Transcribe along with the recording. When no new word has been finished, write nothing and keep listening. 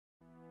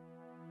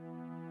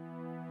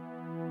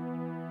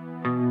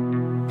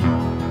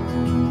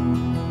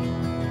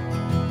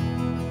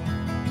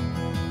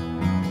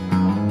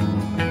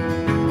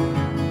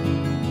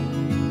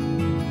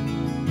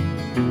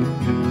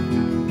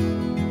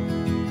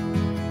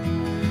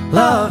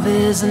Love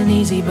isn't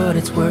easy, but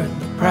it's worth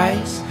the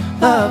price.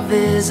 Love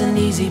isn't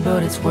easy,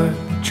 but it's worth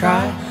the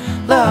try.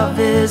 Love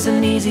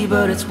isn't easy,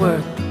 but it's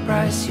worth the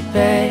price you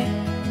pay.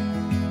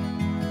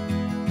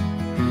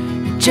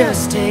 It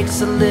just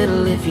takes a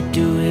little if you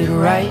do it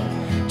right.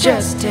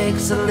 Just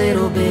takes a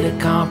little bit of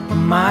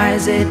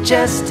compromise. It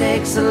just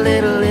takes a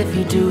little if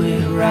you do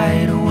it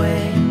right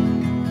away.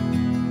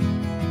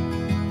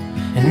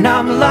 And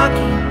I'm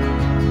lucky,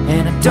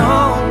 and I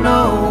don't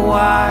know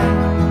why.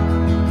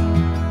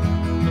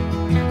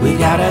 We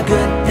got a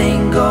good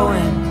thing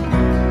going,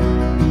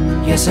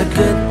 yes, a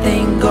good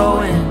thing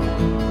going.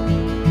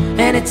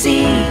 And it's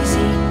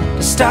easy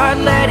to start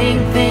letting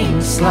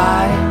things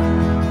slide.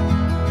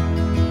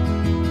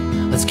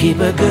 Let's keep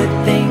a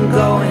good thing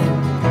going.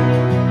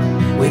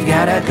 We've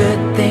got a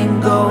good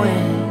thing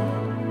going,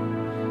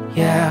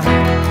 yeah.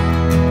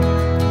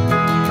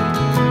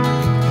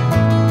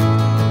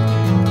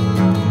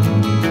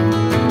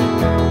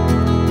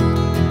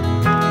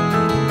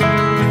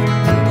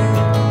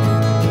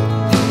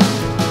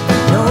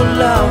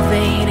 Love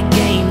ain't a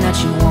game that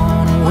you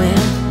wanna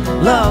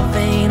win. Love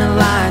ain't a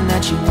line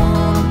that you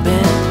wanna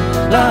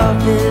bend.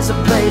 Love is a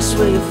place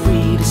where you're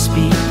free to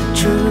speak the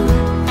truth.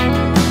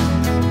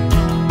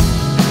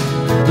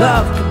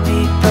 Love could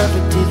be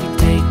perfect if you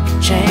take a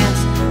chance.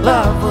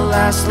 Love will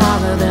last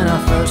longer than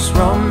our first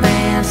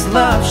romance.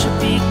 Love should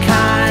be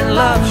kind,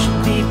 love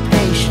should be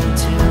patient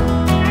too.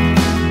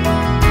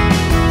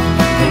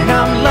 And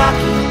I'm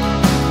lucky,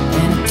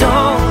 and I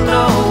don't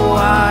know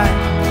why.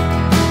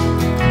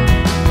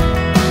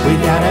 We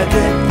got a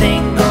good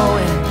thing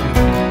going,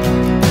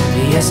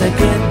 yes, a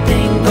good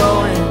thing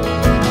going.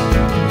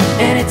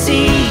 And it's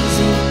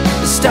easy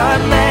to start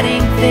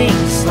letting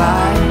things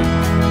slide.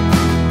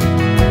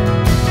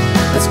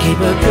 Let's keep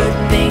a good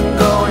thing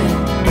going.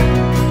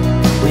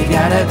 We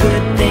got a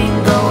good thing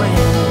going,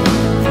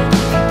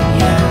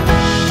 yeah.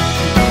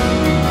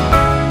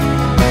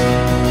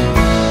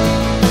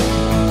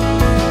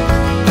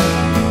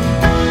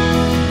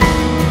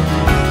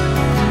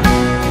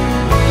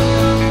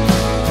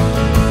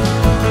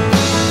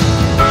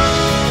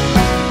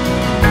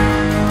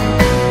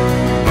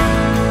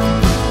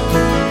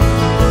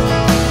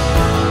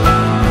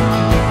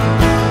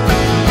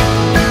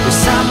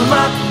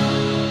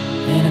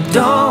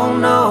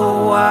 Don't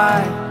know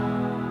why.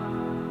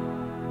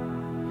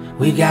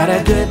 We got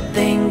a good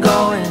thing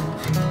going,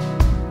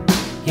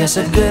 yes,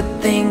 a good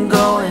thing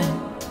going.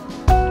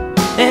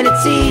 And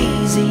it's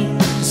easy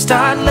to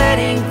start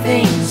letting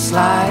things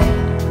slide.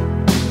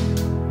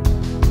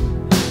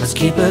 Let's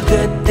keep a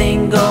good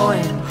thing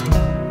going.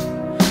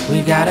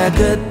 We got a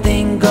good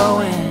thing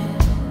going,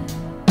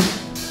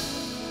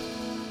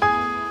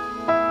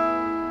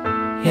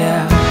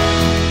 yeah.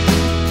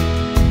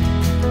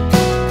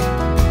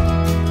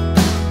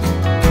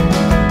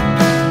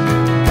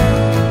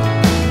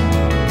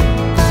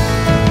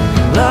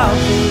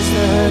 Love is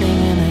the hurting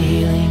and the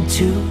healing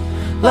too.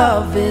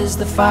 Love is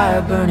the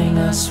fire burning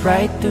us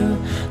right through.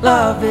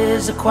 Love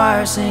is a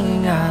choir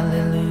singing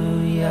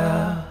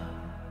hallelujah.